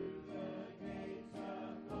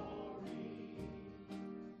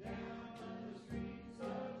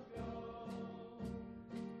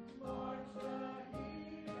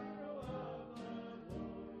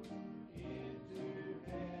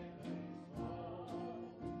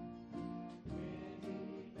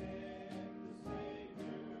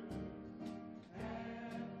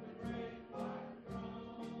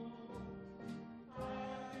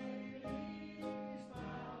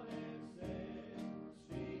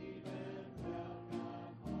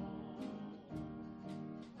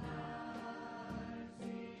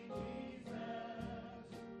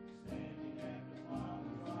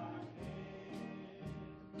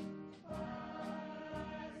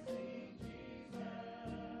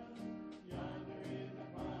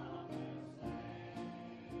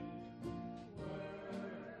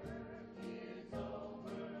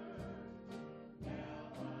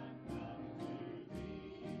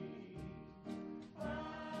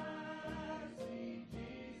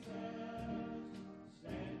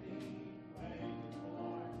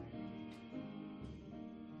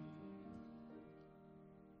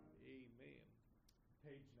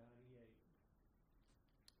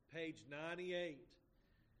page 98.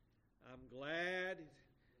 I'm glad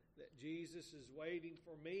that Jesus is waiting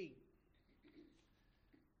for me.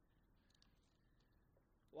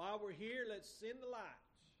 While we're here, let's send the lights.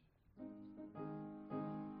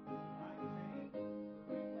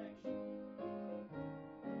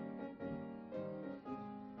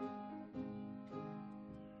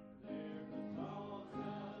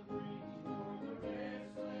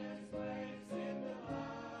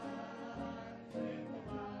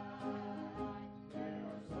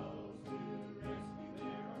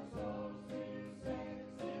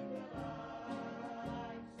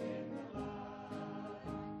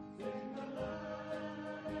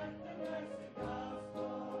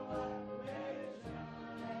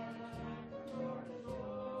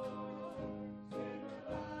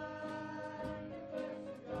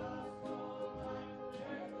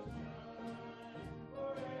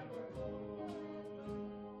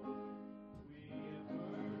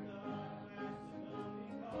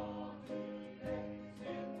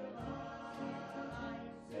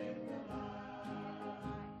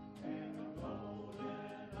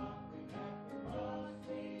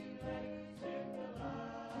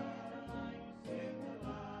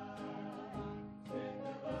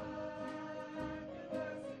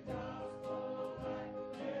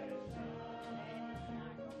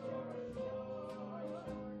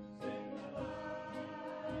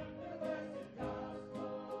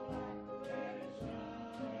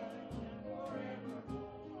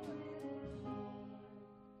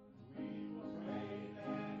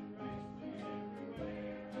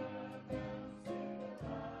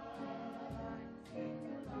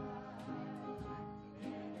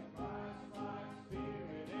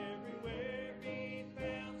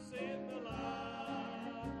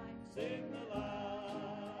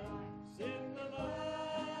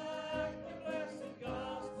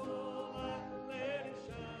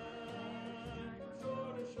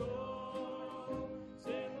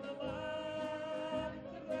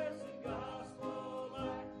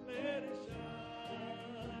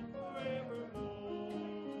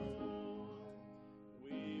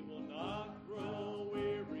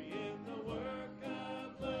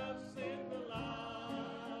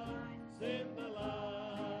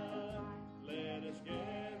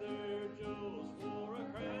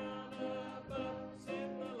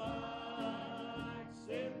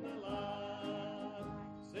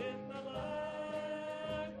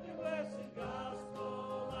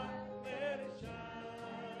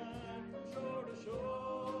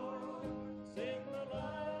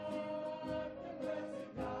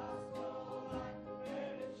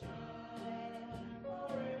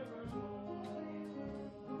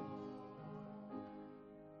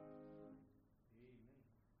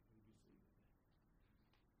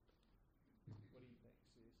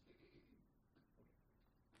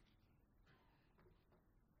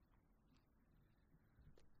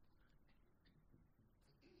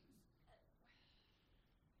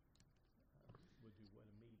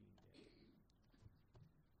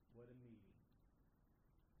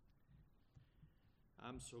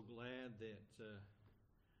 I'm so glad that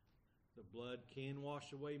the blood can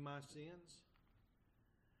wash away my sins.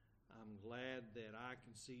 I'm glad that I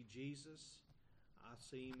can see Jesus. I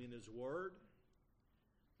see Him in His Word.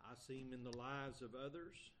 I see Him in the lives of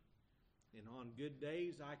others. And on good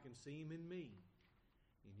days, I can see Him in me.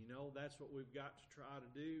 And you know, that's what we've got to try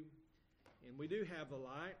to do. And we do have the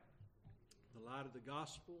light of the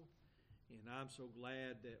gospel. And I'm so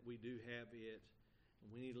glad that we do have it. And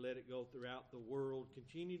we need to let it go throughout the world.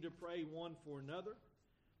 Continue to pray one for another.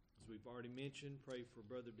 As we've already mentioned, pray for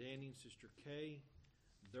Brother Danny and Sister Kay,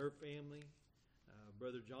 their family.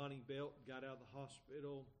 Brother Johnny Belt got out of the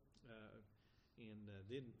hospital and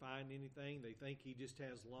didn't find anything. They think he just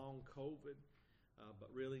has long COVID, but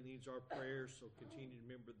really needs our prayers, so continue to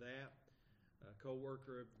remember that.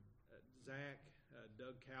 Co-worker of Zach,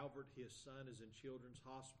 Doug Calvert, his son is in Children's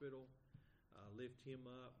Hospital. Lift him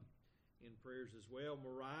up in prayers as well.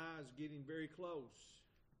 Mariah is getting very close,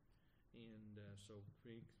 and so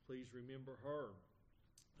please remember her.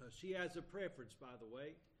 She has a preference, by the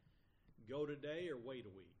way. Go today or wait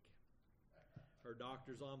a week. Her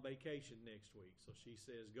doctor's on vacation next week, so she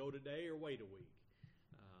says go today or wait a week.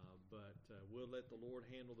 But we'll let the Lord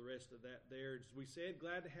handle the rest of that there. As we said,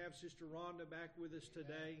 glad to have Sister Rhonda back with us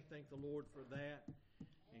today. Thank the Lord for that.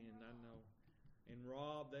 And I know, and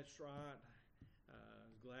Rob, that's right.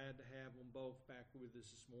 Glad to have them both back with us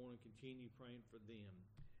this morning. Continue praying for them.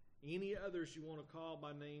 Any others you want to call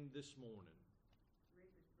by name this morning?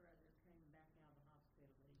 River's brother came back out of the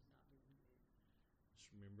hospital, but he's not doing good.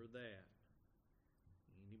 Just remember that.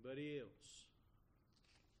 Anybody else?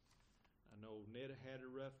 I know Netta had a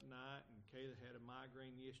rough night, and Kayla had a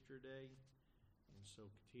migraine yesterday, and so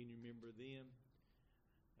continue to remember them,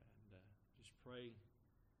 and just pray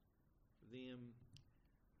for them.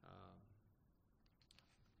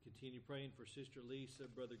 Continue praying for Sister Lisa,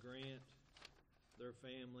 Brother Grant, their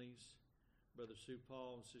families, Brother Sue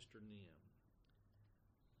Paul, and Sister Nim.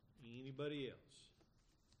 Anybody else?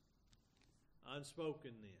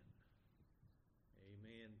 Unspoken then.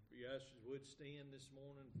 Amen. For you ushers would stand this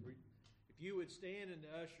morning. If you would stand and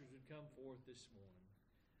the ushers would come forth this morning.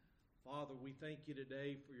 Father, we thank you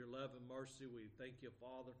today for your love and mercy. We thank you,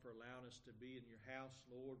 Father, for allowing us to be in your house,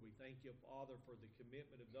 Lord. We thank you, Father, for the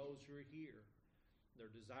commitment of those who are here, their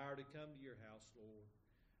desire to come to your house, Lord.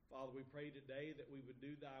 Father, we pray today that we would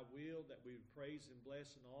do thy will, that we would praise and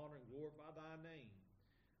bless and honor and glorify thy name.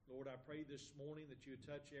 Lord, I pray this morning that you would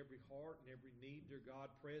touch every heart and every need, dear God,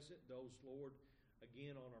 present. Those, Lord,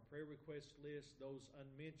 again, on our prayer request list, those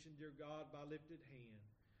unmentioned, dear God, by lifted hand.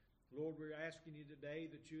 Lord, we're asking you today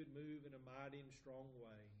that you would move in a mighty and strong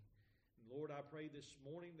way. And Lord, I pray this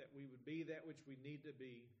morning that we would be that which we need to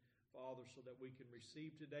be, Father, so that we can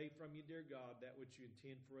receive today from you, dear God, that which you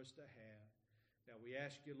intend for us to have. Now we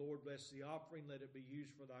ask you, Lord, bless the offering. Let it be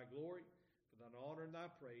used for thy glory, for thine honor and thy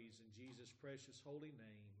praise. In Jesus' precious holy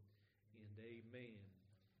name. And amen.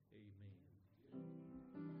 Amen.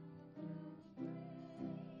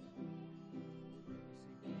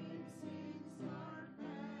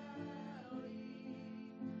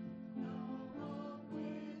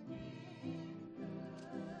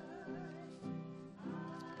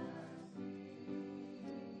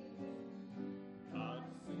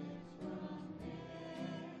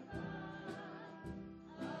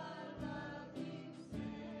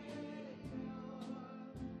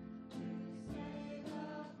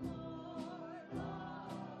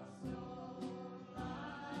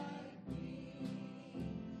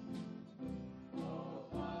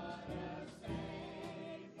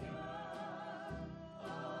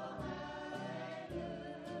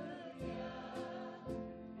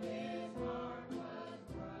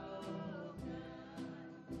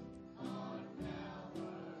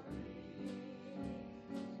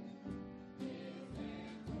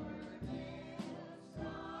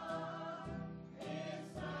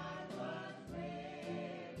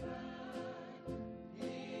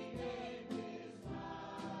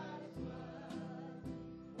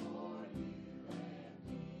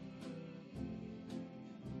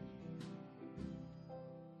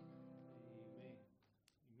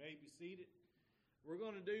 Be seated. We're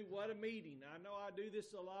going to do What a Meeting. I know I do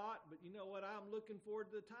this a lot, but you know what? I'm looking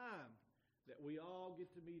forward to the time that we all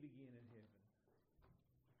get to meet again in heaven.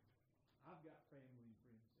 I've got family and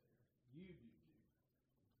friends there. You do too.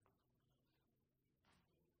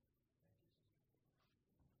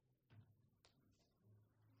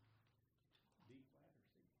 D flat or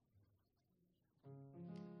C?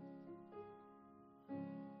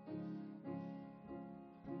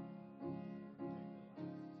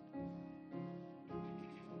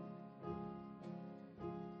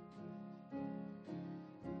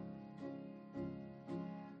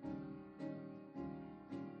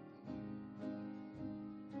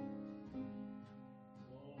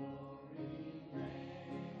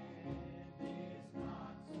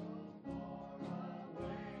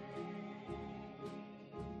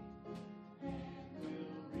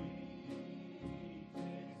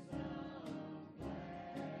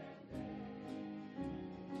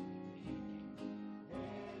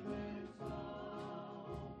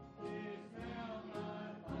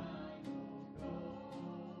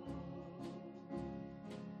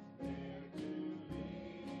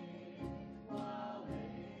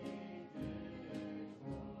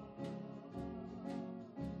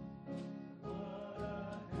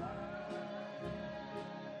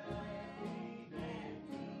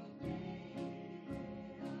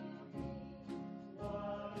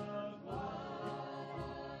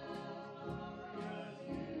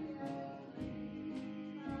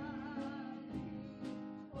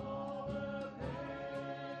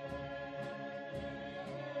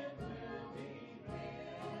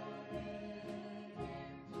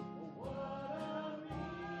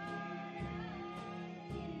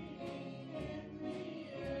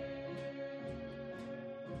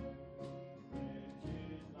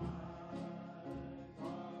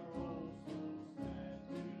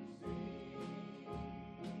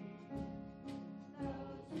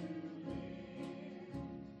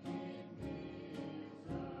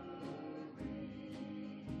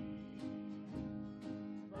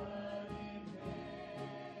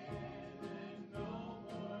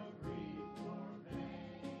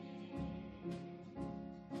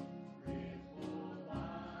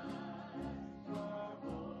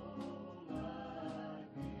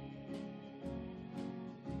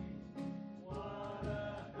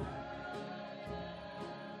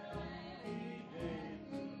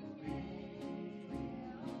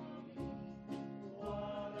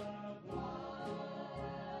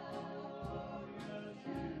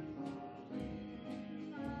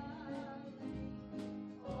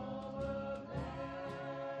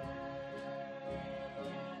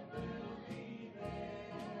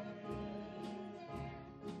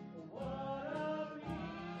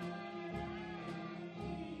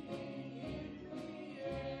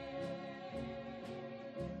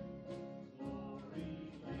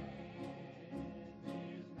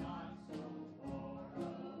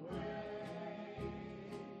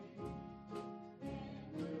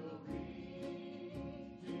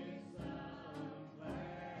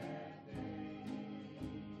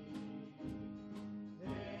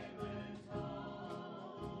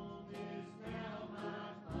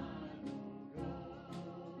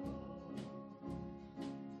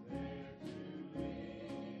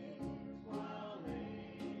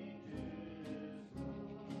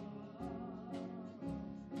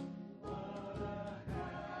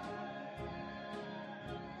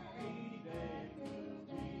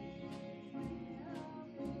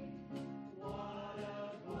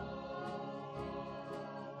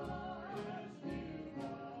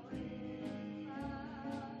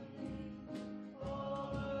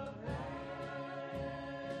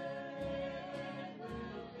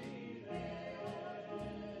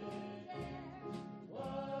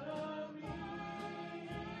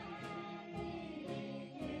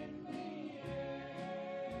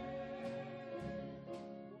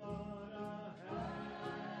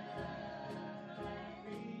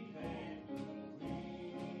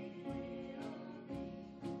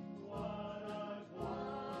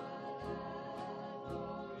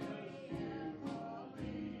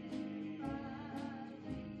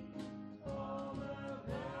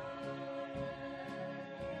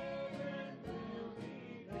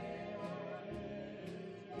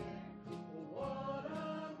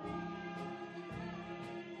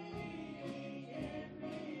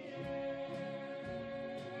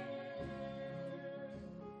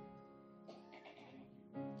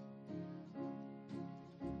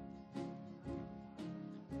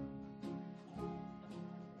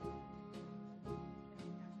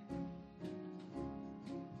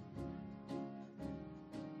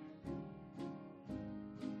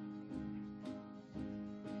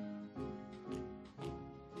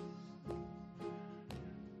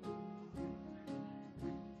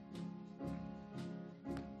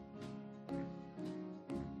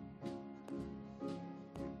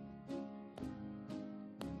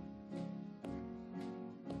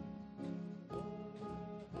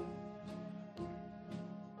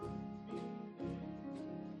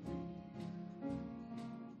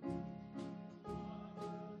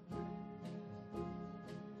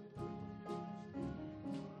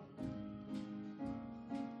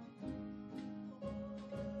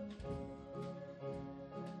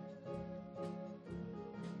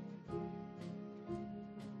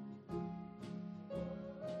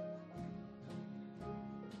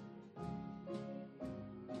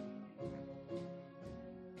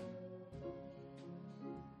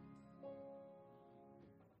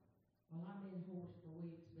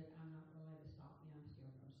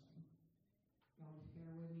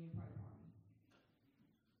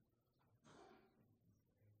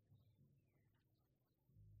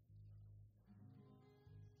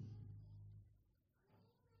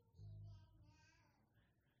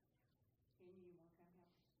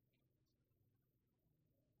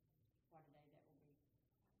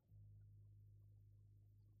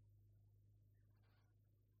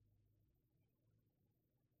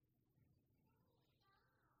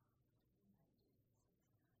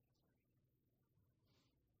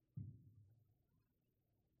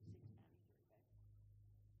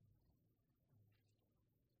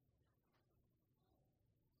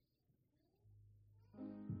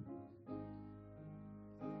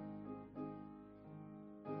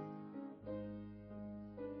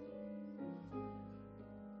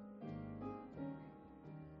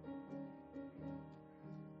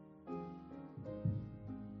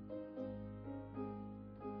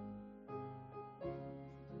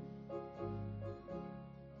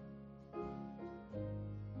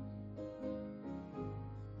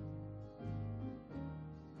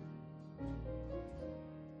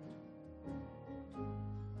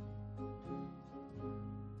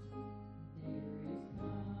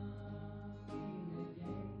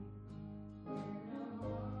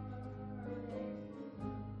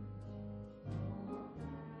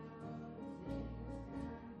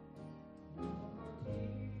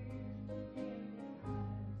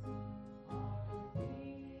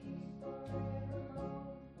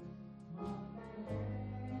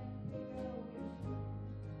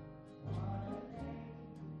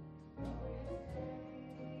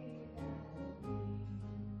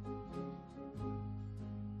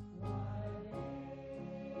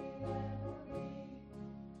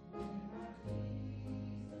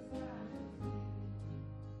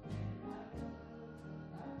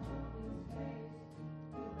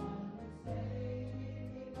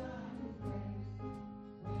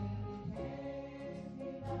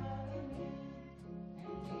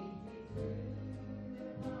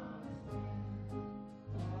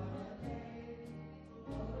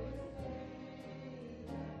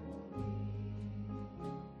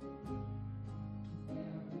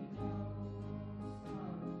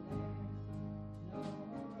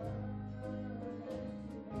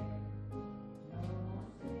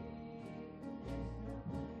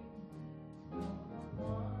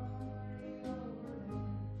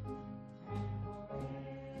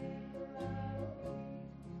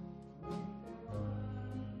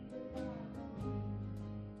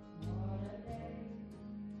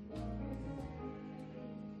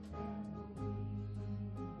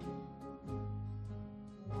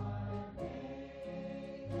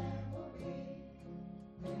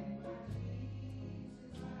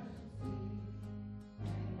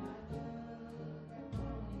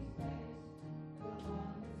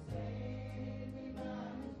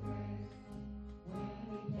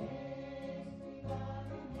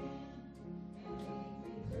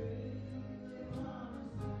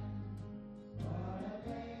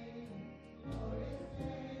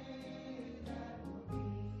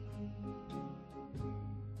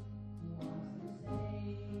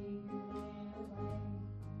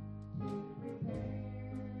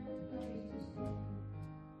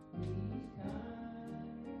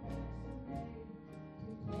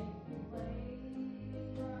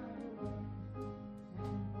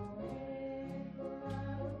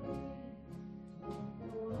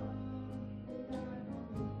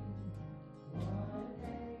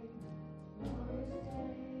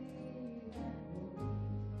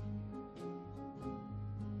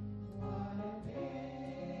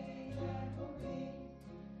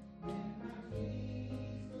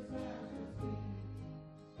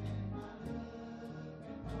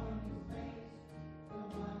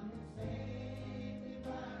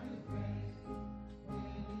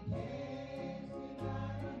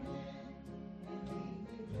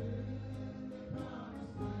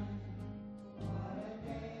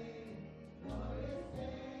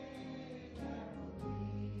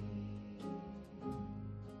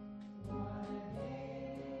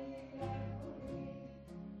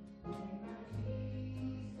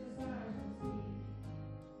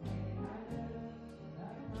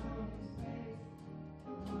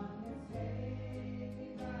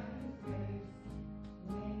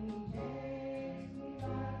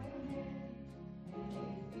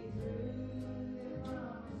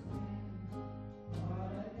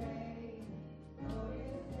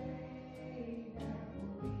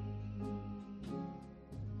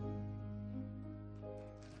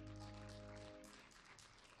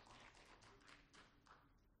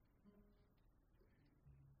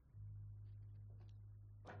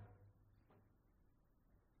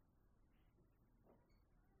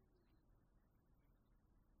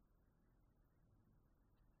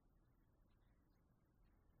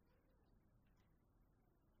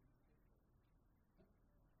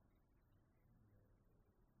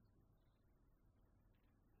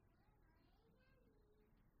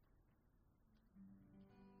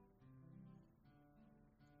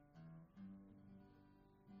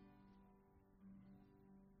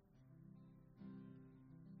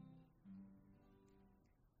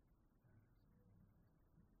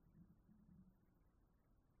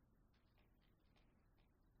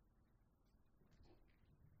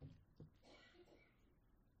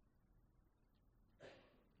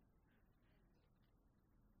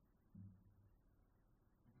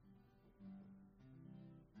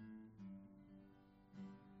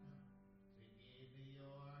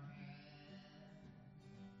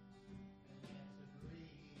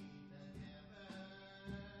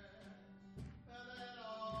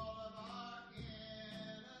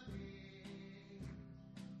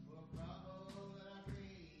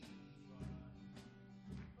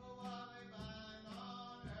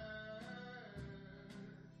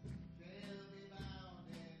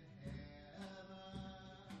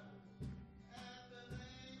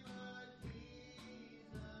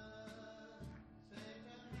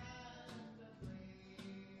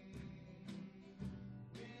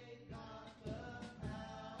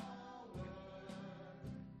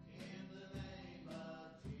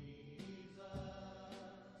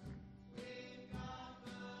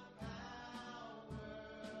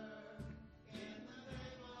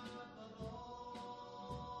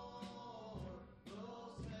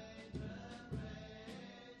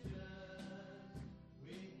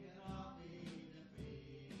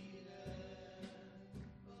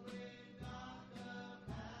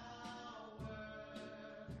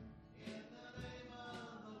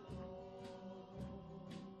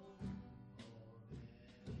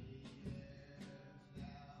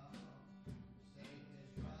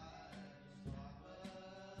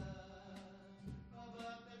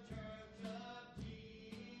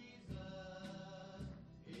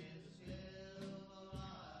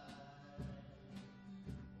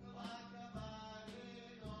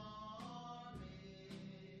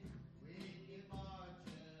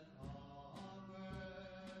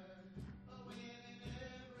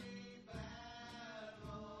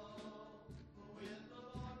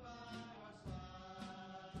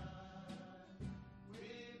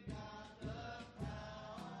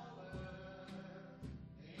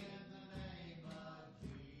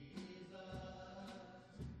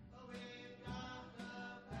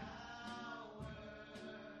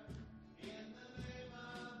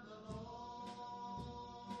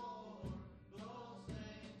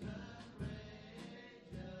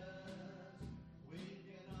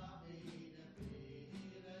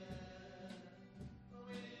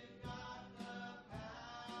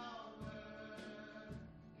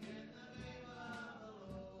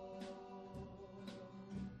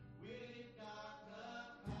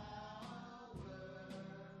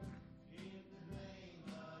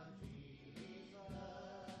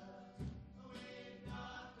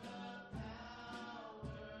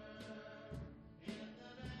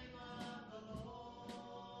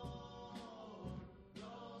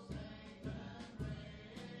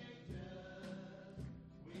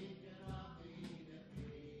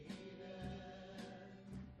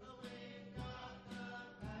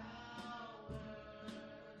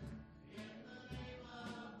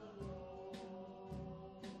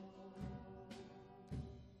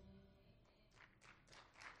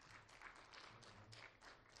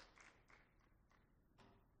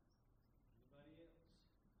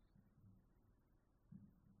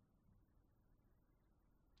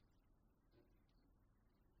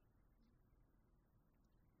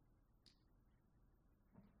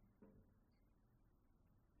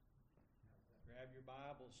 your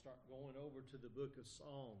Bible, start going over to the book of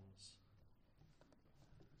Psalms.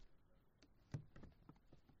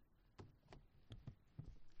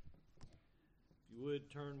 If you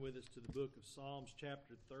would, turn with us to the book of Psalms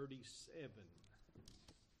chapter 37.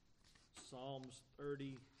 Psalms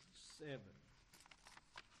 37.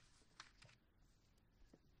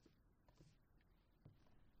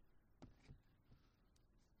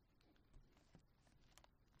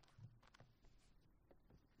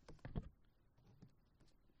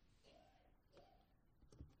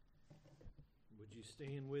 Would you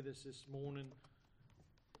stand with us this morning?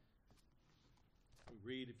 We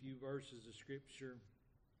read a few verses of Scripture.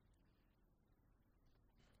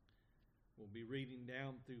 We'll be reading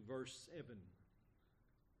down through verse 7.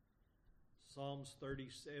 Psalms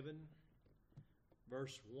 37,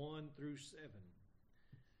 verse 1 through 7. It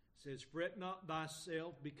says, Fret not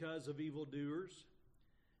thyself because of evildoers,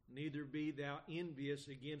 neither be thou envious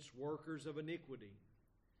against workers of iniquity.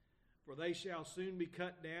 For they shall soon be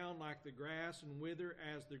cut down like the grass and wither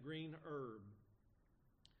as the green herb.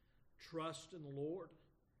 Trust in the Lord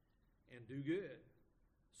and do good.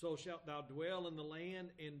 So shalt thou dwell in the land,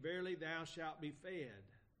 and verily thou shalt be fed.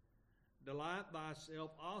 Delight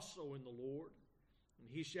thyself also in the Lord, and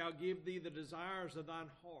he shall give thee the desires of thine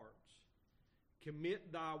heart.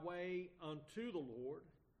 Commit thy way unto the Lord.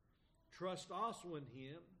 Trust also in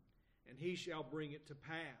him, and he shall bring it to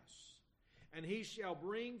pass. And he shall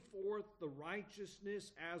bring forth the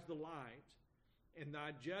righteousness as the light, and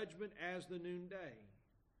thy judgment as the noonday.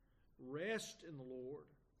 Rest in the Lord,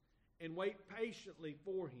 and wait patiently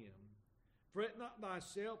for him. Fret not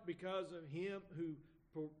thyself because of him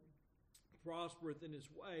who prospereth in his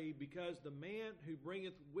way, because the man who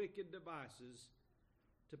bringeth wicked devices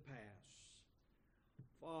to pass.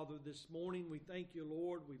 Father, this morning we thank you,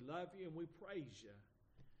 Lord. We love you and we praise you.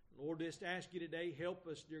 Lord, just ask you today, help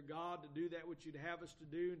us, dear God, to do that which you'd have us to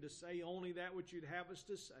do and to say only that which you'd have us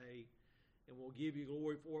to say. And we'll give you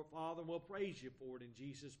glory for it, Father, and we'll praise you for it in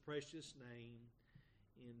Jesus' precious name.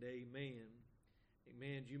 And amen.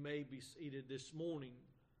 Amen. You may be seated this morning.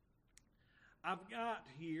 I've got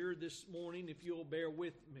here this morning, if you'll bear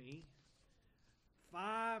with me,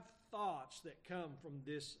 5 thoughts that come from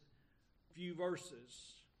this few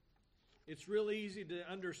verses. It's real easy to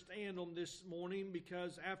understand them this morning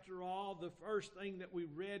because, after all, the first thing that we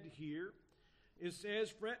read here, it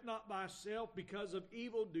says, Fret not thyself because of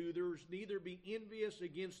evildoers, neither be envious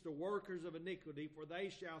against the workers of iniquity, for they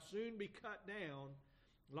shall soon be cut down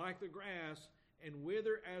like the grass and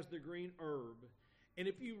wither as the green herb. And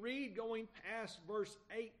if you read going past verse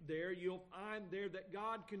 8 there, you'll find there that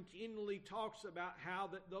God continually talks about how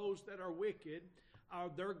that those that are wicked,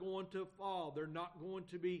 they're going to fall. They're not going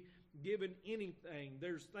to be given anything.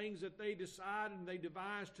 There's things that they decide and they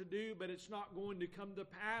devise to do, but it's not going to come to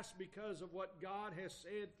pass because of what God has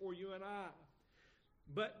said for you and I.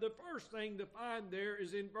 But the first thing to find there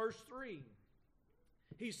is in verse 3.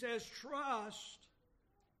 He says, Trust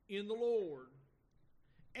in the Lord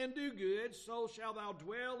and do good, so shalt thou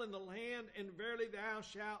dwell in the land, and verily thou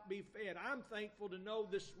shalt be fed. I'm thankful to know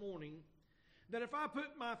this morning that if I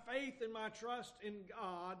put my faith and my trust in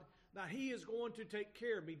God, that he is going to take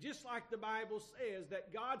care of me. Just like the Bible says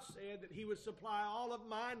that God said that he would supply all of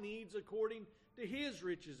my needs according to his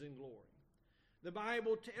riches and glory. The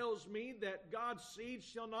Bible tells me that God's seed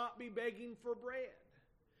shall not be begging for bread.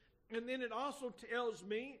 And then it also tells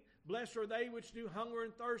me, Blessed are they which do hunger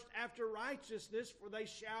and thirst after righteousness, for they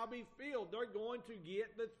shall be filled. They're going to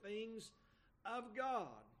get the things of God.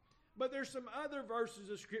 But there's some other verses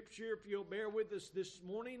of Scripture, if you'll bear with us this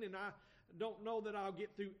morning, and I don't know that I'll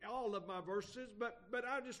get through all of my verses, but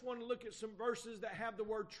I just want to look at some verses that have the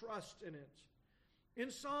word trust in it. In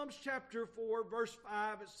Psalms chapter 4, verse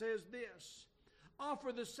 5, it says this,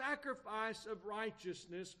 Offer the sacrifice of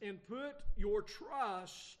righteousness and put your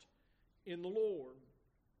trust in the Lord.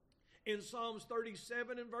 In Psalms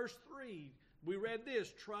 37 and verse 3, we read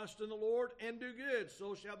this, Trust in the Lord and do good,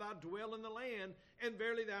 so shalt thou dwell in the land, and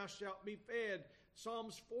verily thou shalt be fed.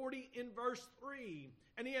 Psalms 40 in verse 3,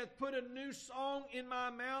 And he hath put a new song in my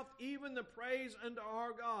mouth, even the praise unto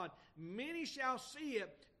our God. Many shall see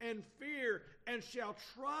it and fear, and shall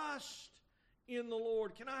trust in the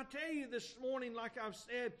Lord. Can I tell you this morning, like I've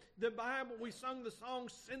said, the Bible, we sung the song,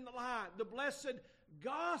 Send the Light, the blessed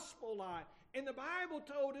gospel light. And the Bible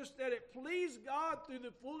told us that it pleased God through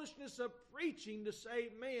the foolishness of preaching to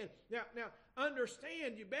save man. Now,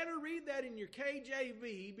 understand, you better read that in your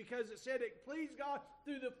KJV, because it said it pleased God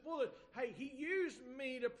through the foolish. Hey, he used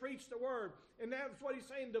me to preach the word. And that's what he's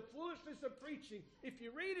saying, the foolishness of preaching. If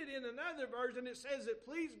you read it in another version, it says it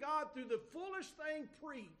pleased God through the foolish thing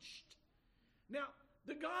preached. Now,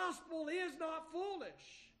 The gospel is not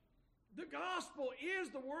foolish. The gospel is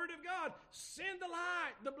the Word of God. Send the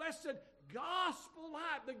light, the blessed gospel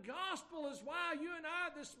light. The gospel is why you and I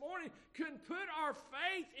this morning can put our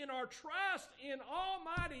faith and our trust in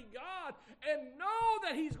Almighty God and know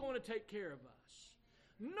that He's going to take care of us.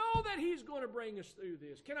 Know that He's going to bring us through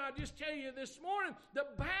this. Can I just tell you this morning, the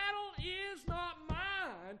battle is not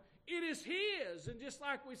mine. It is His. And just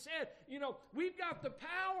like we said, we've got the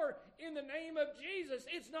power in the name of Jesus.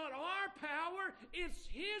 It's not our power, it's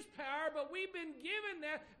His power, but we've been given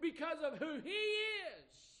that because of who He is.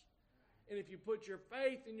 And if you put your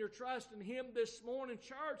faith and your trust in Him this morning,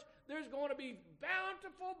 church, there's going to be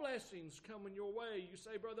bountiful blessings coming your way. You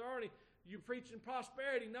say, Brother Ernie, you preaching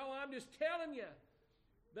prosperity. No, I'm just telling you,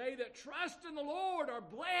 they that trust in the Lord are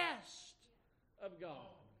blessed of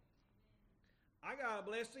God. I got a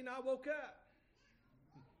blessing, I woke up.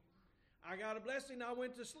 I got a blessing, I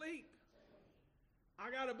went to sleep. I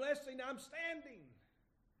got a blessing, I'm standing.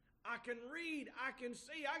 I can read, I can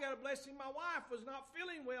see. I got a blessing, my wife was not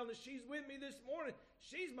feeling well, and she's with me this morning.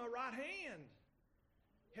 She's my right hand.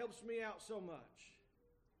 Helps me out so much.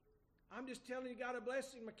 I'm just telling you, got a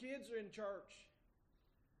blessing. My kids are in church.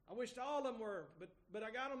 I wished all of them were, but I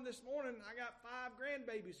got them this morning. I got 5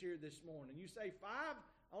 grandbabies here this morning. You say 5?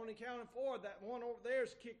 I only counted 4. That one over there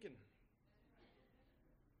is kicking.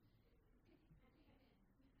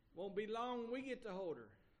 Won't be long when we get to hold her.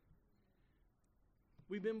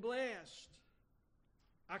 We've been blessed.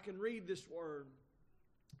 I can read this word.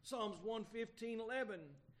 Psalms 115:11.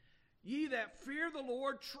 Ye that fear the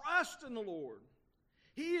Lord, trust in the Lord.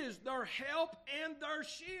 He is their help and their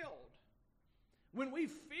shield. When we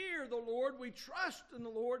fear the Lord, we trust in the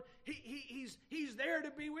Lord. He's there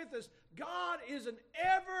to be with us. God is an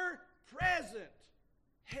ever-present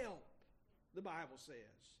help, the Bible says,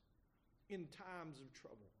 in times of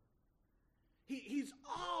trouble. He's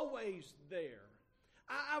always there.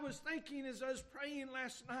 I was thinking as I was praying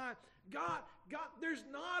last night, God, there's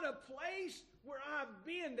not a place where I've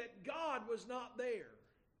been that God was not there.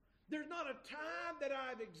 There's not a time that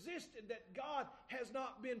I've existed that God has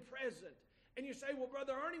not been present. And you say, well,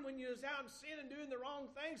 Brother Ernie, when you was out in sin and doing the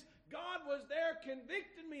wrong things, God was there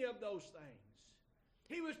convicting me of those things.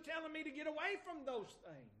 He was telling me to get away from those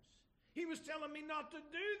things. He was telling me not to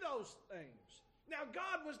do those things. Now,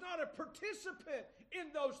 God was not a participant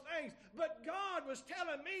in those things, but God was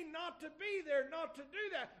telling me not to be there, not to do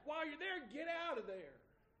that. While you're there, get out of there.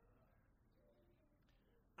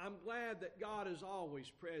 I'm glad that God is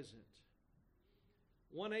always present.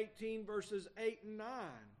 118 verses 8 and 9.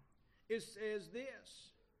 It says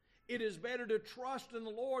this: it is better to trust in the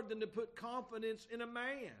Lord than to put confidence in a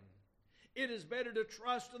man. It is better to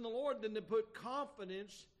trust in the Lord than to put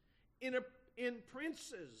confidence in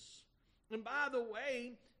princes. And by the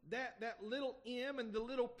way, that little M and the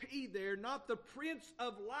little P there, not the prince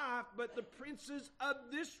of life, but the princes of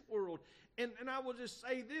this world. And I will just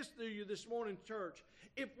say this to you this morning, church.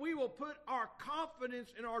 If we will put our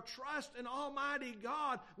confidence and our trust in Almighty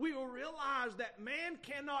God, we will realize that man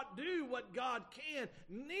cannot do what God can.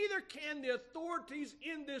 Neither can the authorities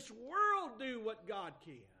in this world do what God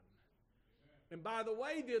can. And by the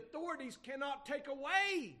way, the authorities cannot take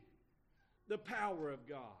away the power of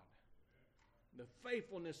God, the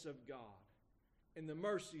faithfulness of God, and the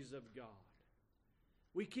mercies of God.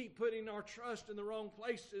 We keep putting our trust in the wrong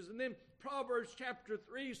places. And then Proverbs chapter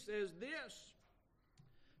 3 says this: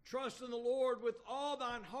 trust in the Lord with all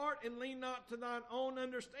thine heart and lean not to thine own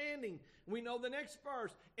understanding. We know the next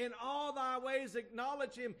verse. In all thy ways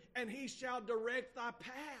acknowledge him, and he shall direct thy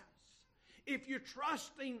paths. If you're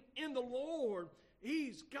trusting in the Lord,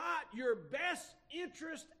 he's got your best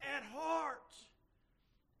interest at heart.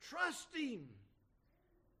 Trust him.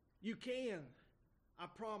 You can. I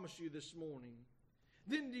promise you this morning.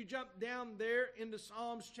 Then you jump down there into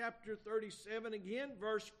Psalms chapter 37 again,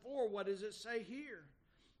 verse 4. What does it say here?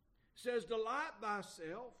 It says, delight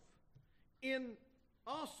thyself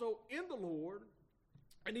also in the Lord,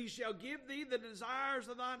 and he shall give thee the desires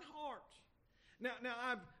of thine heart. Now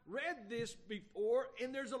I've read this before,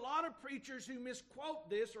 and there's a lot of preachers who misquote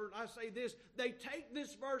this, or I say this, they take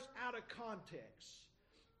this verse out of context.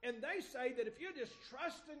 And they say that if you just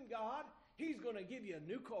trust in God, he's going to give you a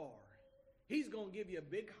new car. He's going to give you a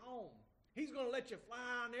big home. He's going to let you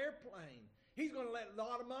fly on an airplane. He's going to let a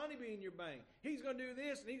lot of money be in your bank. He's going to do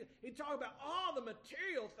this. And he talk about all the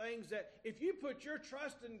material things that if you put your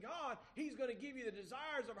trust in God, he's going to give you the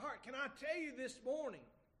desires of heart. Can I tell you this morning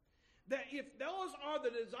that if those are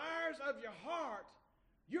the desires of your heart,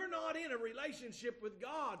 you're not in a relationship with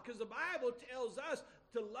God, because the Bible tells us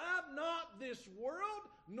to love not this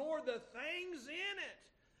world nor the things in it.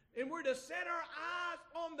 And we're to set our eyes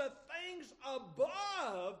on the things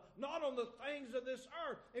above, not on the things of this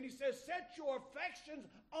earth. And he says, set your affections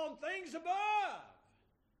on things above,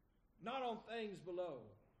 not on things below.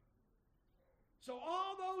 So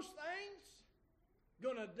all those things,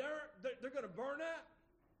 they're going to burn up.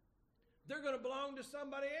 They're going to belong to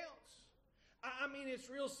somebody else. I mean, it's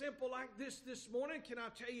real simple like this morning. Can I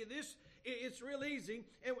tell you this? It's real easy,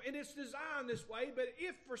 and it's designed this way, but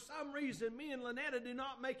if for some reason me and Lynetta do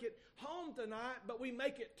not make it home tonight, but we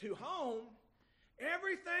make it to home,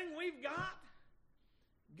 everything we've got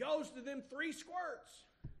goes to them 3 squirts.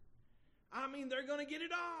 I mean, they're going to get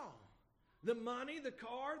it all. The money, the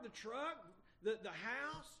car, the truck, the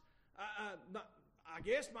house, I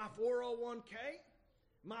guess my 401k,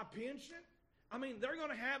 my pension. I mean, they're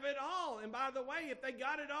going to have it all. And by the way, if they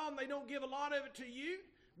got it all and they don't give a lot of it to you,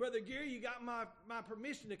 Brother Gary, you got my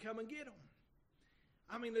permission to come and get them.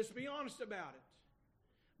 I mean, let's be honest about it.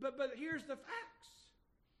 But here's the facts.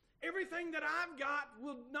 Everything that I've got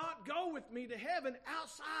will not go with me to heaven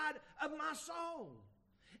outside of my soul.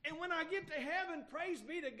 And when I get to heaven, praise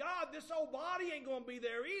be to God, this old body ain't going to be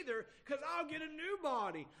there either, because I'll get a new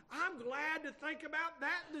body. I'm glad to think about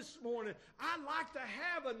that this morning. I'd like to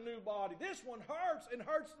have a new body. This one hurts and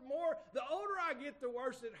hurts more. The older I get, the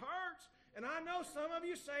worse it hurts. And I know some of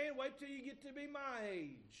you saying, wait till you get to be my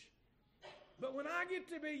age. But when I get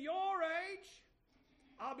to be your age,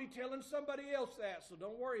 I'll be telling somebody else that, so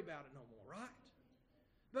don't worry about it no more, right?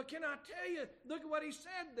 But can I tell you, look at what he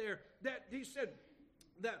said there, that he said,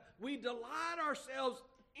 that we delight ourselves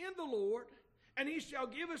in the Lord, and he shall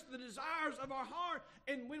give us the desires of our heart.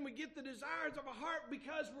 And when we get the desires of our heart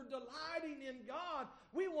because we're delighting in God,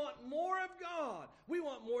 we want more of God. We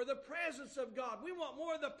want more of the presence of God. We want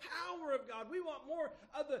more of the power of God. We want more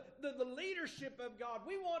of the leadership of God.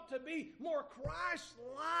 We want to be more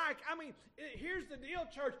Christ-like. I mean, here's the deal,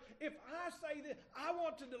 church. If I say that I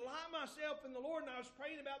want to delight myself in the Lord, and I was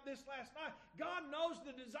praying about this last night, God knows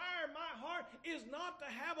the desire of my heart is not to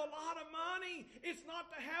have a lot of money. It's not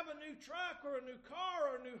to have a new truck or a new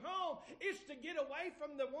car or a new home. It's to get away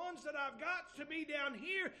from the ones that I've got to be down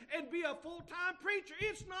here and be a full-time preacher.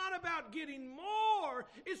 It's not about getting more.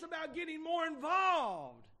 It's about getting more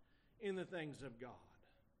involved in the things of God.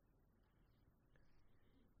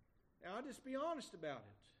 Now, I'll just be honest about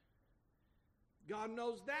it. God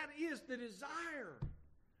knows that is the desire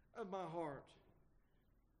of my heart.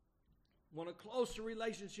 Want a closer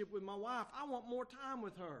relationship with my wife. I want more time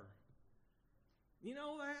with her. You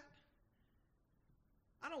know that?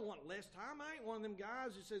 I don't want less time. I ain't one of them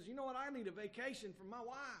guys who says, you know what, I need a vacation from my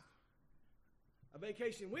wife. A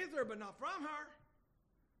vacation with her, but not from her.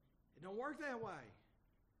 It don't work that way.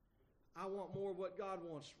 I want more of what God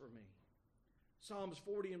wants for me. Psalms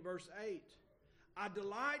 40 and verse 8. I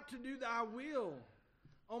delight to do thy will.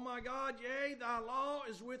 Oh my God, yea, thy law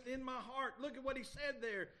is within my heart. Look at what he said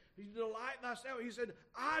there. He delight thyself. He said,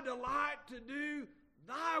 I delight to do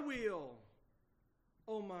thy will.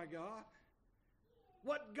 Oh my God.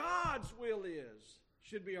 What God's will is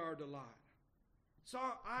should be our delight. So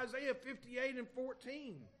Isaiah 58 and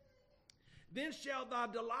 14. Then shalt thou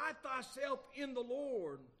delight thyself in the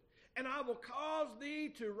Lord, and I will cause thee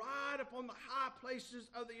to ride upon the high places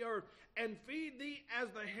of the earth, and feed thee as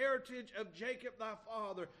the heritage of Jacob thy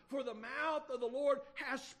father. For the mouth of the Lord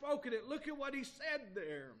has spoken it. Look at what he said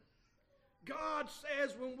there. God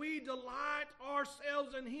says, when we delight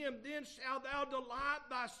ourselves in him, then shalt thou delight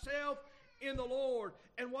thyself in the Lord.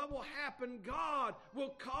 And what will happen? God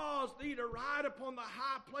will cause thee to ride upon the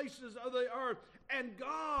high places of the earth, and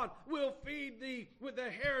God will feed thee with the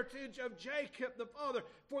heritage of Jacob the father.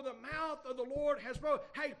 For the mouth of the Lord has spoken.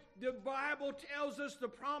 Hey, the Bible tells us the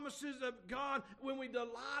promises of God. When we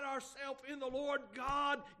delight ourselves in the Lord,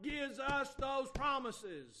 God gives us those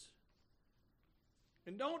promises.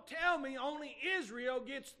 And don't tell me only Israel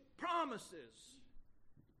gets promises.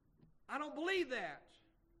 I don't believe that.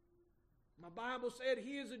 My Bible said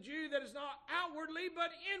he is a Jew that is not outwardly but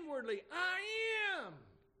inwardly. I am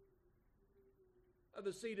of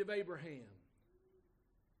the seed of Abraham.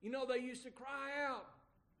 You know, they used to cry out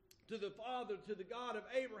to the Father, to the God of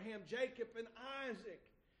Abraham, Jacob, and Isaac.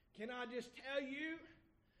 Can I just tell you,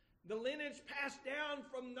 the lineage passed down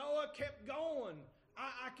from Noah kept going.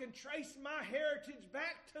 I can trace my heritage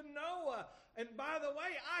back to Noah. And by the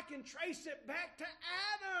way, I can trace it back to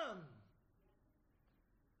Adam.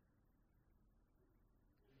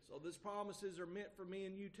 So these promises are meant for me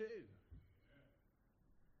and you too.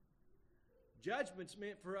 Judgment's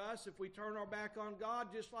meant for us if we turn our back on God,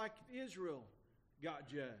 just like Israel got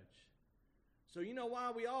judged. So you know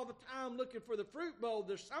why we all the time looking for the fruit bowl?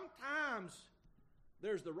 There's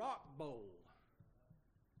the rock bowl.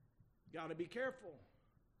 Got to be careful.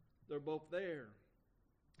 They're both there.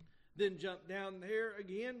 Then jump down there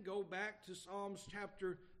again. Go back to Psalms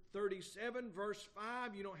chapter 37, verse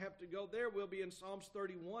 5. You don't have to go there. We'll be in Psalms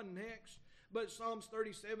 31 next. But Psalms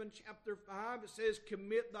 37, chapter 5, it says,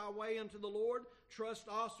 "Commit thy way unto the Lord, trust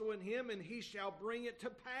also in him, and he shall bring it to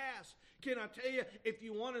pass." Can I tell you, if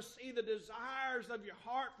you want to see the desires of your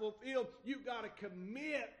heart fulfilled, you've got to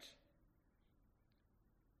commit.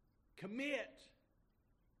 Commit.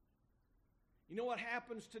 You know what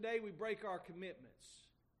happens today? We break our commitments.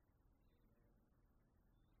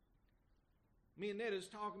 Me and Ned was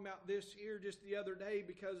talking about this here just the other day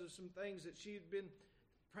because of some things that she'd been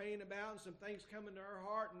praying about and some things coming to her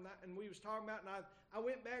heart, and we was talking about, and I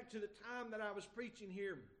went back to the time that I was preaching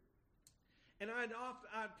here, and I'd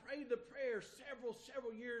prayed the prayer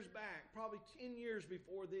several years back, probably 10 years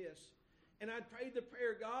before this, and I'd prayed the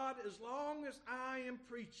prayer, "God, as long as I am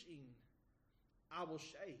preaching, I will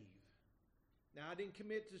shave." Now, I didn't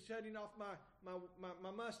commit to shutting off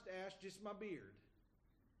my mustache, just my beard.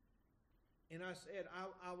 And I said,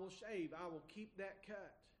 I will shave. I will keep that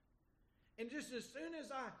cut. And just as soon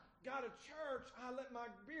as I got a church, I let my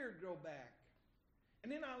beard grow back.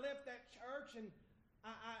 And then I left that church, and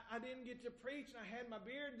I didn't get to preach, and I had my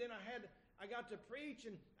beard. Then I got to preach,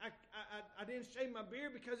 and I didn't shave my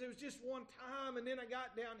beard because it was just one time. And then I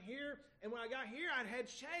got down here, and when I got here, I had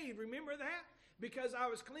shaved. Remember that? Because I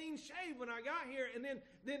was clean shaved when I got here. And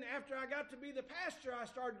then after I got to be the pastor, I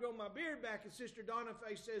started growing my beard back. And Sister Donna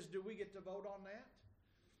Faye says, "Do we get to vote on that?"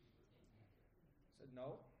 I said,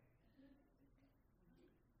 "No."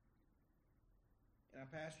 And I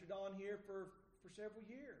pastored on here for several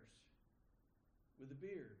years with a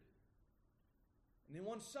beard. And then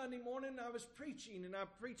one Sunday morning I was preaching, and I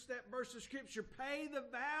preached that verse of Scripture, "Pay the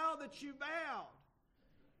vow that you vowed."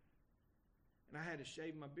 And I had to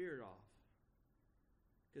shave my beard off.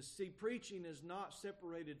 Because, see, preaching is not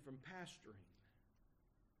separated from pastoring.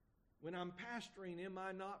 When I'm pastoring, am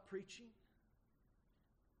I not preaching?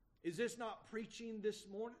 Is this not preaching this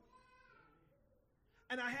morning?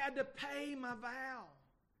 And I had to pay my vow.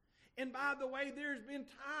 And by the way, there's been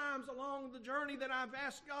times along the journey that I've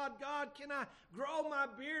asked God, "God, can I grow my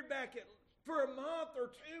beard back for a month or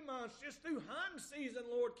 2 months just through hunting season,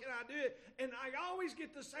 Lord? Can I do it?" And I always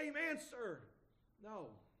get the same answer.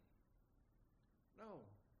 No. No.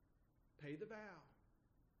 Pay the vow.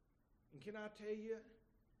 And can I tell you,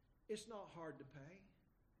 it's not hard to pay.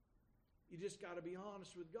 You just got to be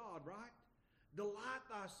honest with God, right? Delight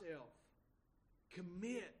thyself.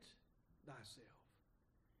 Commit thyself.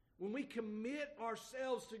 When we commit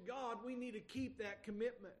ourselves to God, we need to keep that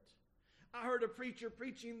commitment. I heard a preacher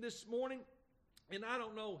preaching this morning, and I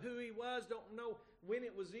don't know who he was, don't know when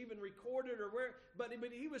it was even recorded or where, but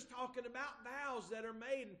he was talking about vows that are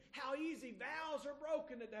made and how easy vows are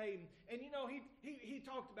broken today. And you know, he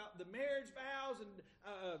talked about the marriage vows and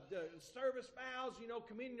the service vows, you know,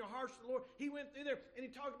 committing your hearts to the Lord. He went through there and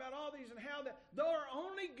he talked about all these and how that they are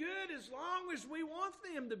only good as long as we want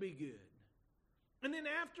them to be good. And then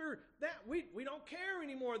after that, we don't care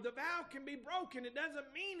anymore. The vow can be broken. It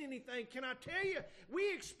doesn't mean anything. Can I tell you?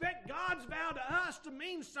 We expect God's vow to us to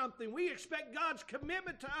mean something. We expect God's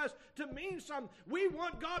commitment to us to mean something. We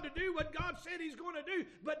want God to do what God said He's going to do.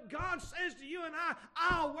 But God says to you and I,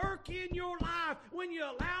 "I'll work in your life." When you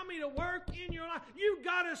allow me to work in your life, you've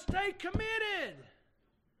got to stay committed.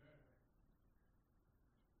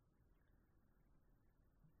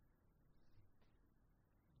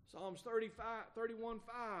 Psalms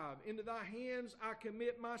 31:5, "Into thy hands I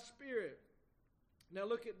commit my spirit." Now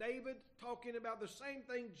look at David talking about the same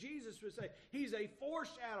thing Jesus would say. He's a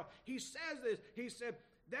foreshadow. He says this. He said,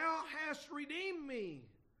 "Thou hast redeemed me,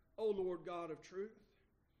 O Lord God of truth."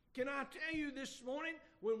 Can I tell you this morning,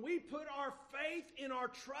 when we put our faith and our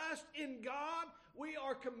trust in God, we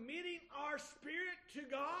are committing our spirit to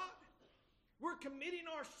God. We're committing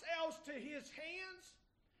ourselves to His hands,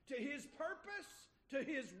 to His purpose, to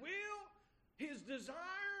His will, His desire.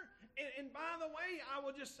 And by the way, I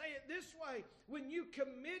will just say it this way. When you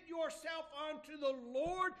commit yourself unto the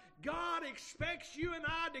Lord, God expects you and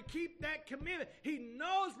I to keep that commitment. He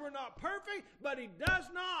knows we're not perfect, but He does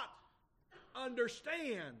not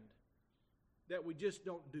understand that we just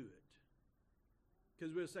don't do it.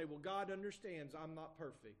 Because we'll say, "Well, God understands I'm not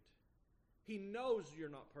perfect." He knows you're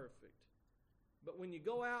not perfect. But when you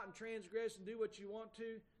go out and transgress and do what you want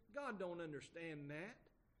to, God don't understand that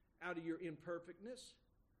out of your imperfectness,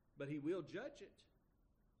 but He will judge it.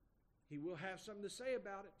 He will have something to say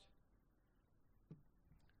about it.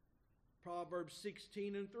 Proverbs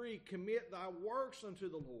 16:3, "Commit thy works unto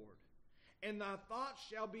the Lord, and thy thoughts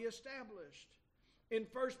shall be established. In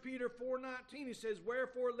 1 Peter 4:19, he says,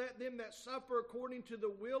 "Wherefore let them that suffer according to the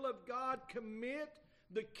will of God commit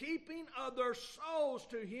the keeping of their souls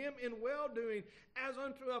to Him in well-doing as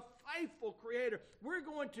unto a faithful Creator." We're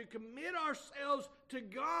going to commit ourselves to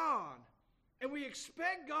God. And we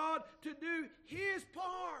expect God to do His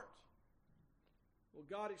part. Well,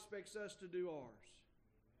 God expects us to do ours.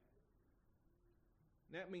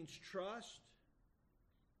 And that means trust,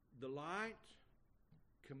 delight,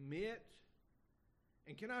 commit.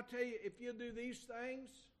 And can I tell you, if you do these things,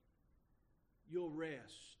 you'll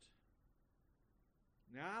rest.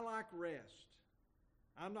 Now, I like rest.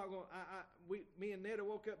 I'm not going. Me and Netta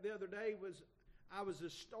woke up the other day. I was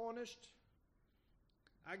astonished.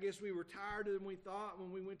 I guess we were tireder than we thought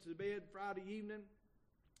when we went to bed Friday evening.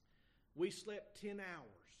 We slept 10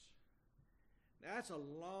 hours. Now, that's a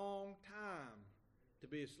long time to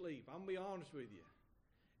be asleep. I'm going to be honest with you.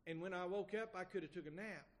 And when I woke up, I could have took a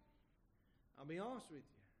nap. I'll be honest with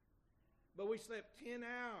you. But we slept 10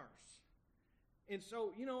 hours. And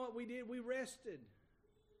so, you know what we did? We rested.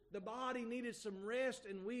 The body needed some rest,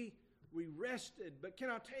 and we rested. But can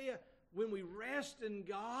I tell you, when we rest in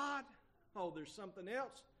God, oh, there's something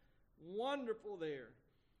else wonderful there.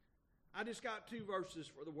 I just got 2 verses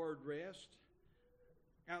for the word rest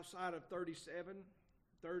outside of 37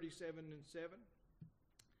 and 7.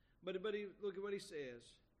 But look at what he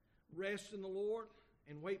says. Rest in the Lord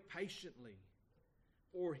and wait patiently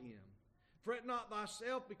for Him. Fret not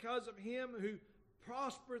thyself because of him who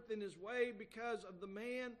prospereth in his way, because of the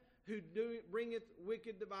man who bringeth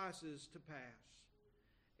wicked devices to pass.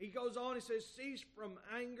 He goes on, he says, cease from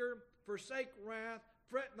anger, forsake wrath,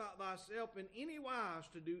 fret not thyself in any wise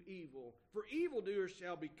to do evil, for evildoers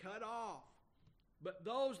shall be cut off. But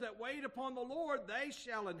those that wait upon the Lord, they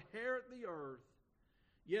shall inherit the earth.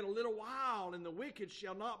 Yet a little while, and the wicked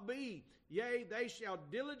shall not be. Yea, they shall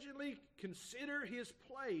diligently consider his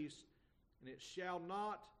place, and it shall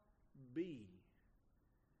not be.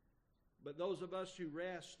 But those of us who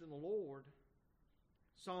rest in the Lord,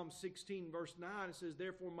 Psalm 16 verse 9, it says,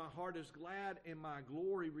 therefore my heart is glad and my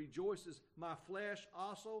glory rejoices. My flesh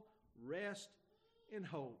also rest in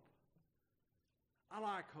hope. I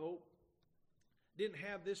like hope. Didn't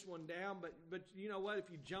have this one down, but you know what?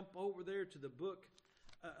 If you jump over there to the book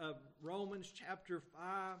of Romans chapter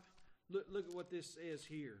 5, look at what this says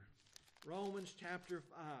here. Romans chapter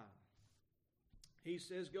 5. He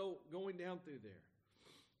says, going down through there.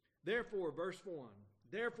 Therefore, verse 1,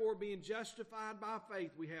 therefore being justified by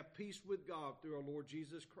faith, we have peace with God through our Lord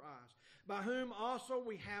Jesus Christ, by whom also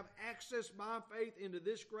we have access by faith into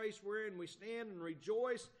this grace wherein we stand and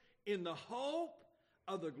rejoice in the hope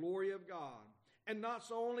of the glory of God. And not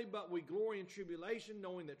so only, but we glory in tribulation,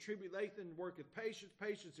 knowing that tribulation worketh patience,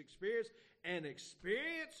 patience experience, and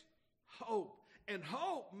experience hope. And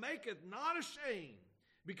hope maketh not ashamed,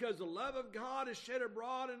 because the love of God is shed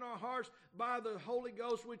abroad in our hearts by the Holy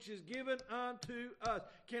Ghost, which is given unto us.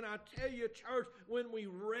 Can I tell you, church, when we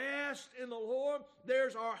rest in the Lord,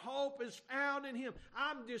 there's our hope is found in Him.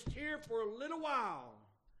 I'm just here for a little while,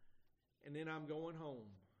 and then I'm going home.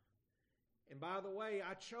 And by the way,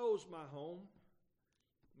 I chose my home.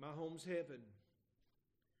 My home's heaven.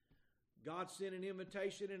 God sent an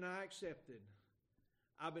invitation and I accepted.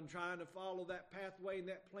 I've been trying to follow that pathway and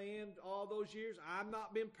that plan all those years. I've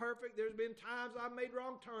not been perfect. There's been times I've made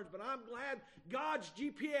wrong turns, but I'm glad God's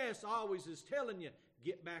GPS always is telling you,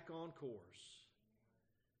 get back on course.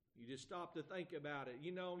 You just stop to think about it.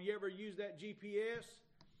 You know, you ever use that GPS?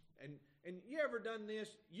 And you ever done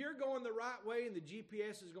this? You're going the right way and the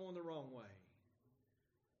GPS is going the wrong way.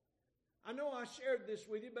 I know I shared this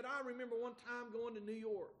with you, but I remember one time going to New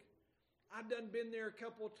York. I'd done been there a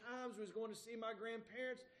couple of times, was going to see my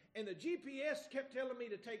grandparents, and the GPS kept telling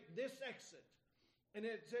me to take this exit. And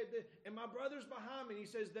it said, and my brother's behind me,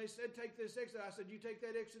 and they said, take this exit. I said, you take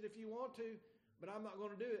that exit if you want to, but I'm not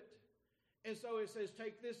going to do it. And so it says,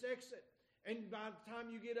 take this exit. And by the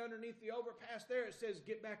time you get underneath the overpass there, it says,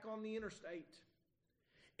 get back on the interstate.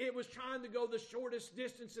 It was trying to go the shortest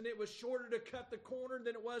distance, and it was shorter to cut the corner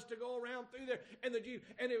than it was to go around through there. And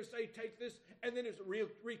it would say, take this, and then it's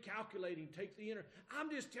recalculating, take the inner. I'm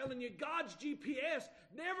just telling you, God's GPS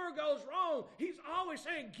never goes wrong. He's always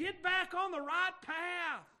saying, get back on the right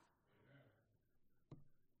path.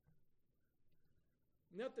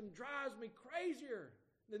 Nothing drives me crazier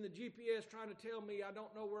than the GPS trying to tell me I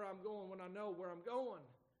don't know where I'm going when I know where I'm going.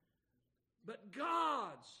 But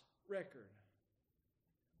God's record,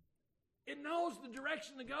 it knows the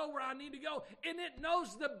direction to go where I need to go, and it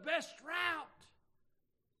knows the best route.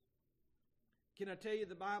 Can I tell you,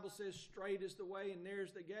 the Bible says straight is the way and narrow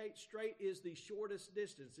is the gate. Straight is the shortest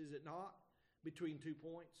distance, is it not, between 2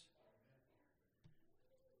 points?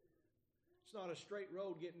 It's not a straight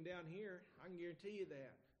road getting down here. I can guarantee you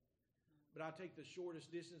that. But I take the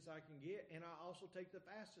shortest distance I can get, and I also take the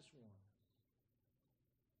fastest one.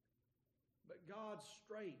 But God's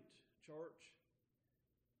straight, church.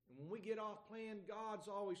 And when we get off plan, God's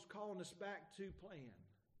always calling us back to plan.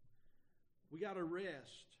 We got to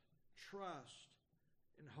rest, trust,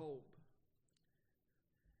 and hope.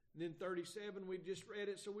 And then 37, we just read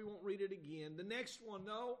it, so we won't read it again. The next one,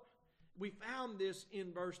 though, we found this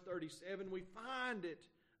in verse 37. We find it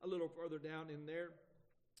a little further down in there.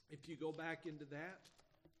 If you go back into that,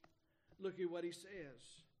 look at what he says.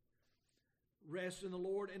 Rest in the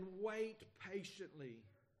Lord and wait patiently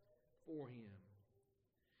for Him.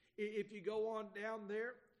 If you go on down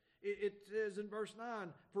there, it says in verse 9,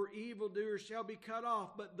 for evildoers shall be cut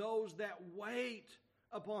off, but those that wait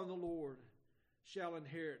upon the Lord shall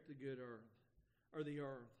inherit the good earth, or the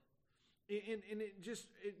earth. And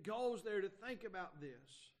it goes there to think about this.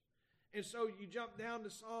 And so you jump down to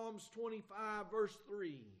Psalms 25, verse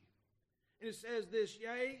 3. And it says this,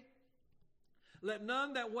 yea, let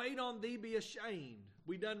none that wait on thee be ashamed.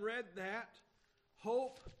 We done read that.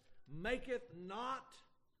 Hope maketh not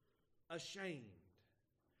ashamed.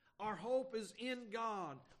 Our hope is in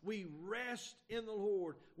God. We rest in the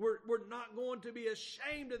Lord. We're not going to be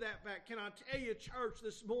ashamed of that fact. Can I tell you, church,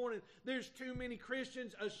 this morning, there's too many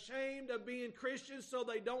Christians ashamed of being Christians, so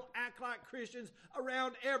they don't act like Christians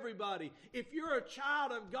around everybody. If you're a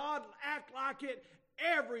child of God, act like it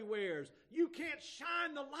everywhere. You can't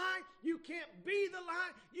shine the light. You can't be the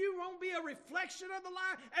light. You won't be a reflection of the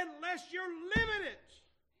light unless you're living it.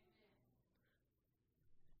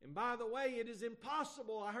 And by the way, it is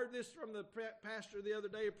impossible. I heard this from the pastor the other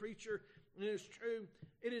day, a preacher, and it's true.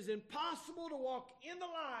 It is impossible to walk in the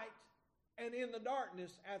light and in the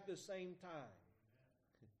darkness at the same time.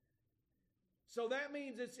 So that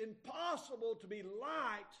means it's impossible to be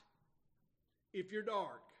light if you're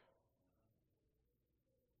dark.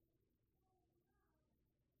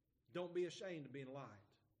 Don't be ashamed of being light.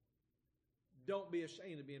 Don't be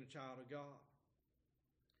ashamed of being a child of God.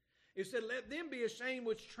 It said, let them be ashamed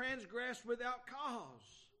which transgress without cause.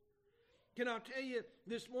 Can I tell you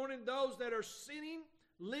this morning, those that are sinning,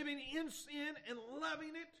 living in sin and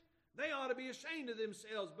loving it, they ought to be ashamed of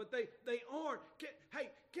themselves, but they aren't.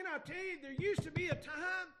 Can I tell you, there used to be a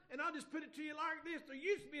time, and I'll just put it to you like this, there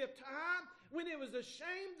used to be a time when it was a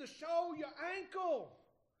shame to show your ankle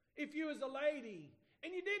if you was a lady,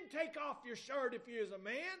 and you didn't take off your shirt if you was a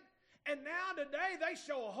man. And now today they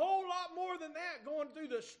show a whole lot more than that going through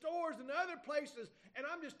the stores and other places. And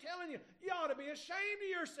I'm just telling you, you ought to be ashamed of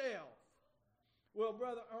yourself. Well,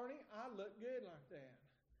 Brother Ernie, I look good like that.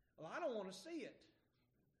 Well, I don't want to see it.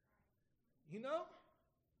 You know?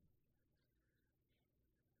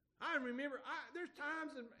 I remember, there's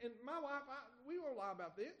times, and my wife, we won't lie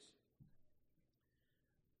about this.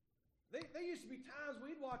 There used to be times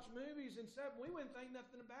we'd watch movies and stuff, and we wouldn't think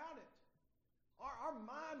nothing about it. Our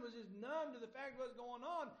mind was just numb to the fact of what's going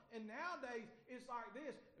on. And nowadays, it's like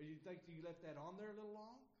this. Do you think you left that on there a little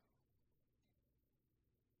long?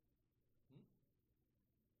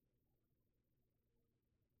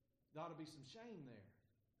 There ought to be some shame there.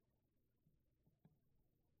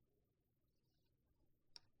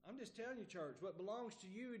 I'm just telling you, church, what belongs to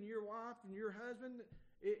you and your wife and your husband,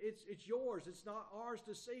 it's yours. It's not ours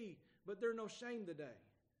to see. But there's no shame today.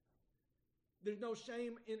 There's no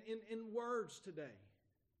shame in words today.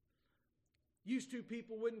 Used to,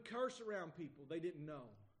 people wouldn't curse around people they didn't know.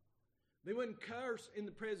 They wouldn't curse in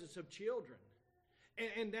the presence of children.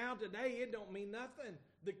 And now today, it don't mean nothing.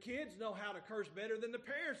 The kids know how to curse better than the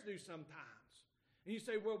parents do sometimes. And you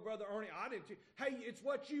say, well, Brother Ernie, I didn't. Hey, it's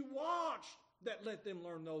what you watched that let them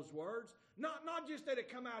learn those words. Not just that it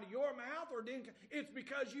come out of your mouth or didn't. It's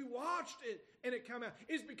because you watched it and it come out.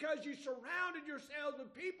 It's because you surrounded yourselves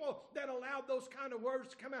with people that allowed those kind of words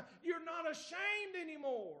to come out. You're not ashamed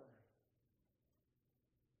anymore.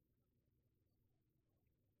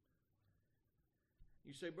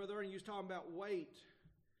 You say, Brother Ernie, you was talking about wait.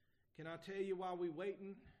 Can I tell you why we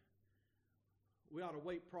waiting? We ought to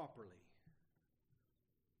wait properly.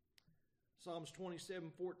 Psalms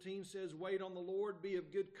 27:14 says, wait on the Lord, be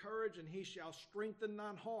of good courage, and He shall strengthen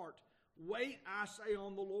thine heart. Wait, I say,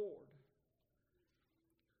 on the Lord.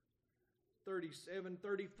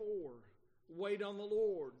 37:34, wait on the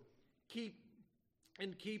Lord, keep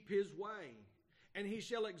His way, and He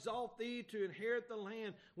shall exalt thee to inherit the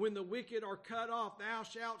land. When the wicked are cut off, thou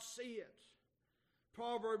shalt see it.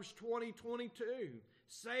 Proverbs 20:22,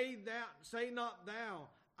 say not thou,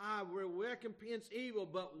 I will recompense evil,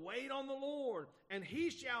 but wait on the Lord, and he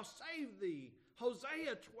shall save thee.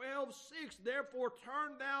 Hosea 12:6. Therefore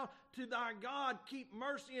turn thou to thy God, keep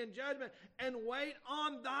mercy and judgment, and wait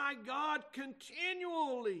on thy God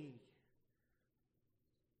continually.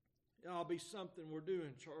 That'll be something we're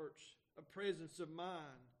doing, church. A presence of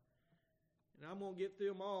mind. And I'm going to get through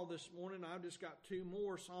them all this morning. I've just got two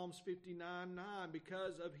more. Psalms 59:9.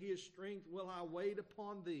 Because of his strength will I wait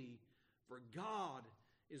upon thee, for God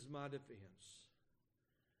is my defense.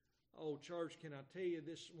 Oh, church, can I tell you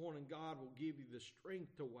this morning, God will give you the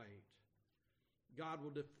strength to wait. God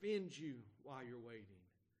will defend you while you're waiting.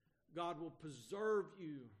 God will preserve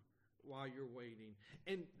you while you're waiting.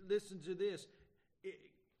 And listen to this.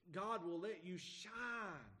 God will let you shine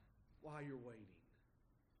while you're waiting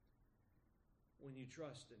when you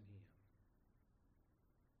trust in him.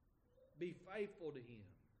 Be faithful to him.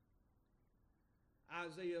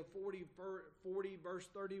 Isaiah 40 verse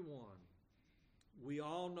 31. We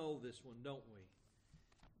all know this one, don't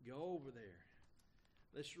we? Go over there.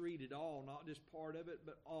 Let's read it all, not just part of it,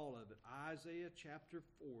 but all of it. Isaiah chapter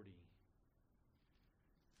 40.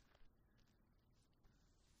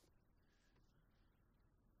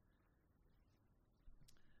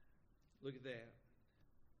 Look at that.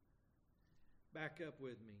 Back up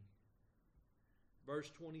with me.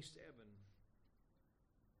 Verse 27.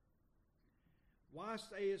 Why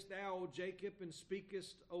sayest thou, O Jacob, and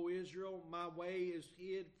speakest, O Israel, my way is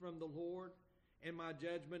hid from the Lord, and my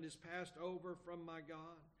judgment is passed over from my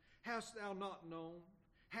God? Hast thou not known?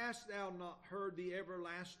 Hast thou not heard the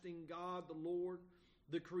everlasting God, the Lord,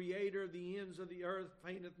 the creator of the ends of the earth,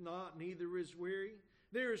 fainteth not, neither is weary?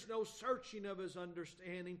 There is no searching of his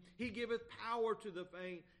understanding. He giveth power to the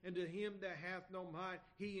faint, and to him that hath no might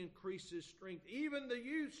he increases strength. Even the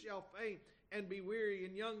youth shall faint and be weary,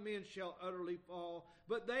 and young men shall utterly fall.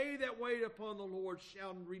 But they that wait upon the Lord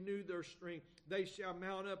shall renew their strength. They shall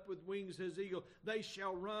mount up with wings as eagles. They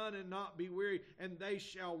shall run and not be weary, and they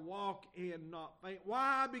shall walk and not faint.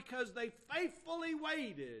 Why? Because they faithfully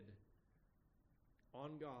waited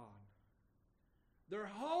on God. Their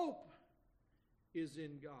hope is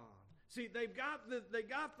in God. See, they got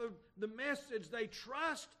the message. They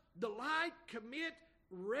trust, delight, commit,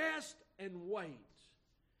 rest, and wait.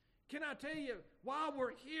 Can I tell you, while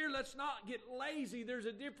we're here, let's not get lazy. There's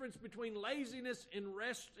a difference between laziness and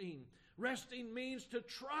resting. Resting means to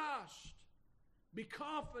trust, be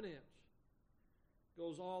confident.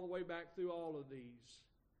 Goes all the way back through all of these.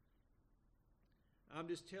 I'm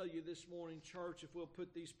just telling you this morning, church, if we'll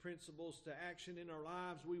put these principles to action in our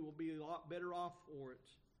lives, we will be a lot better off for it.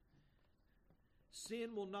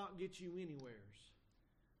 Sin will not get you anywheres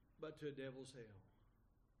but to a devil's hell.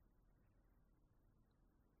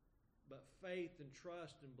 But faith and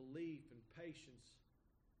trust and belief and patience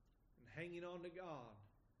and hanging on to God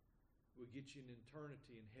will get you an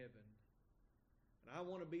eternity in heaven. And I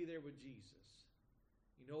want to be there with Jesus.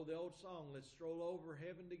 You know the old song, let's stroll over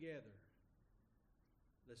heaven together.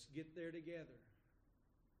 Let's get there together.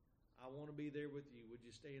 I want to be there with you. Would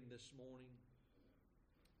you stand this morning?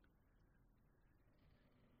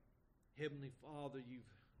 Heavenly Father, you've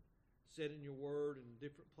said in your word in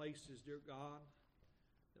different places, dear God,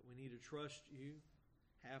 that we need to trust you,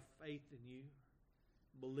 have faith in you,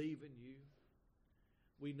 believe in you.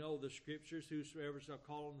 We know the scriptures, whosoever shall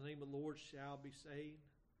call on the name of the Lord shall be saved.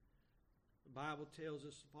 The Bible tells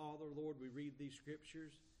us, Father, Lord, we read these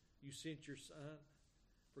scriptures. You sent your Son.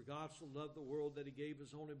 For God so loved the world that he gave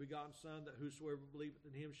his only begotten Son, that whosoever believeth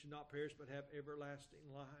in him should not perish but have everlasting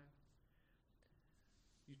life.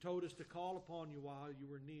 You told us to call upon you while you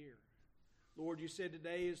were near. Lord, you said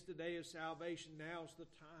today is the day of salvation. Now is the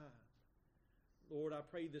time. Lord, I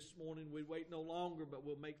pray this morning we wait no longer, but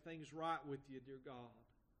we'll make things right with you, dear God.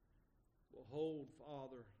 We'll hold,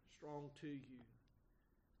 Father, strong to you.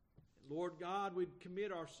 And Lord God, we'd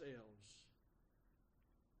commit ourselves.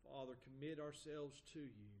 Father, commit ourselves to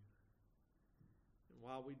you. And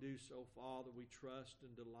while we do so, Father, we trust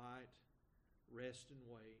and delight, rest and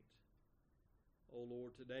wait. Oh,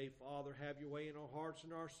 Lord, today, Father, have your way in our hearts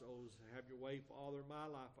and our souls. Have your way, Father, in my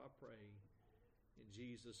life, I pray. In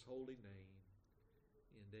Jesus' holy name.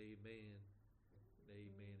 And amen. And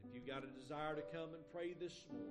amen. If you got a desire to come and pray this morning,